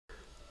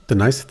The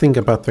nice thing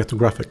about vector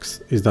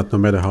graphics is that no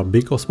matter how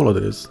big or small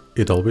it is,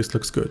 it always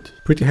looks good.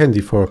 Pretty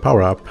handy for a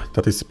Power App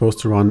that is supposed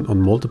to run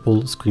on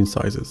multiple screen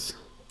sizes.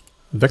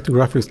 Vector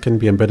graphics can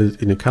be embedded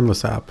in a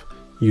Canvas app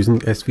using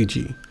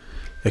SVG,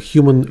 a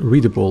human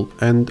readable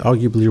and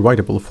arguably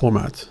writable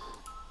format.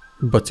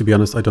 But to be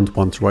honest, I don't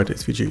want to write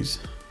SVGs.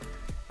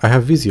 I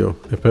have Visio,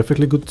 a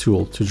perfectly good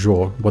tool to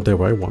draw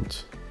whatever I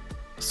want.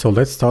 So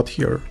let's start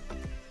here.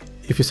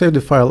 If you save the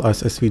file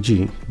as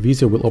SVG,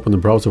 Visio will open a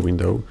browser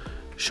window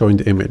showing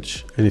the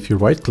image, and if you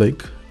right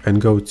click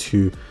and go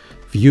to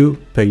View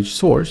Page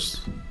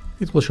Source,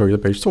 it will show you the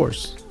page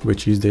source,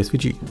 which is the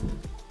SVG.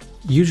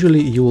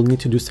 Usually you will need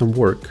to do some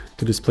work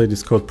to display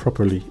this code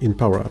properly in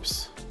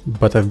PowerApps,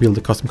 but I've built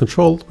a custom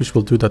control which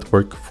will do that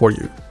work for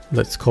you.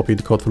 Let's copy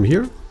the code from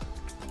here,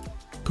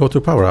 go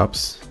to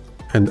PowerApps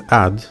and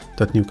add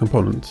that new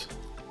component.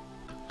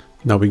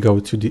 Now we go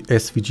to the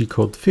SVG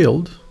code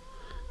field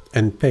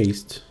and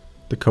paste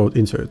the code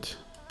into it.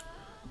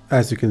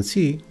 As you can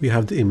see, we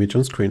have the image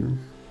on screen.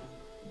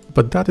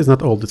 But that is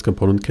not all this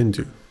component can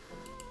do.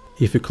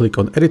 If you click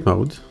on edit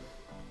mode,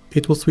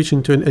 it will switch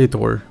into an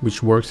editor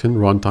which works in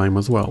runtime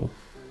as well.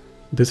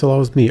 This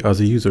allows me as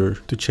a user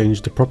to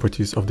change the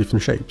properties of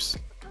different shapes.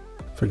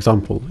 For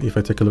example, if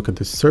I take a look at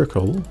this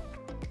circle,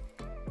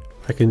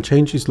 I can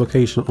change its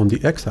location on the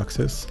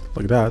x-axis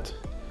like that,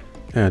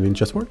 and it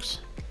just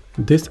works.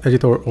 This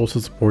editor also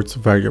supports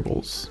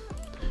variables,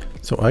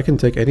 so I can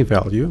take any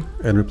value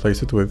and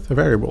replace it with a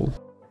variable.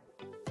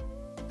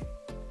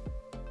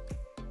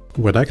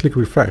 When I click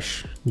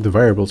refresh, the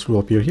variables will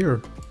appear here,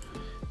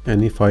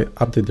 and if I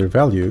update their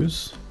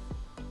values,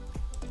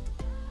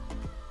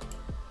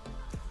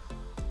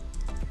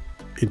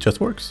 it just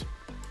works.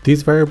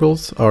 These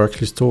variables are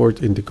actually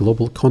stored in the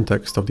global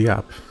context of the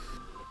app.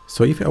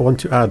 So if I want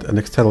to add an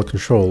external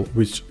control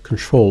which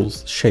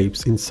controls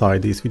shapes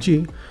inside the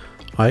SVG,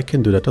 I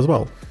can do that as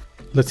well.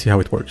 Let's see how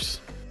it works.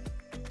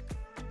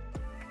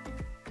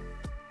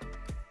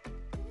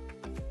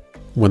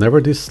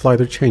 Whenever this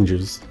slider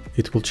changes,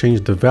 it will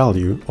change the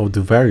value of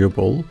the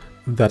variable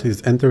that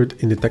is entered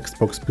in the text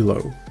box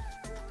below.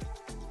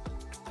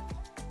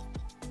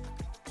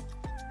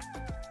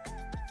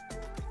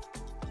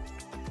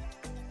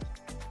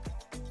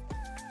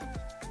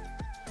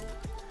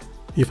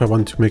 If I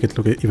want to make it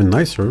look even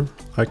nicer,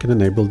 I can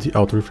enable the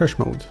auto refresh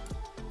mode.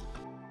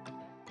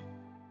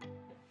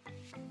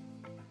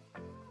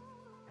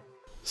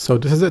 So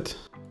this is it.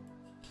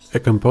 A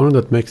component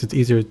that makes it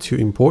easier to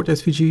import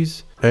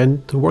SVGs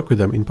and to work with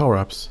them in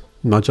PowerApps,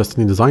 not just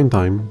in design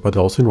time, but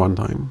also in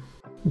runtime.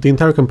 The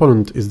entire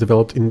component is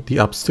developed in the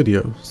App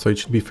Studio, so it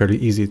should be fairly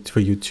easy for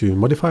you to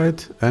modify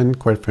it and,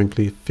 quite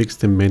frankly, fix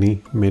the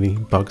many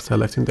bugs I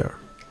left in there.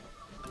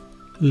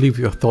 Leave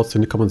your thoughts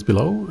in the comments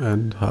below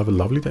and have a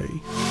lovely day.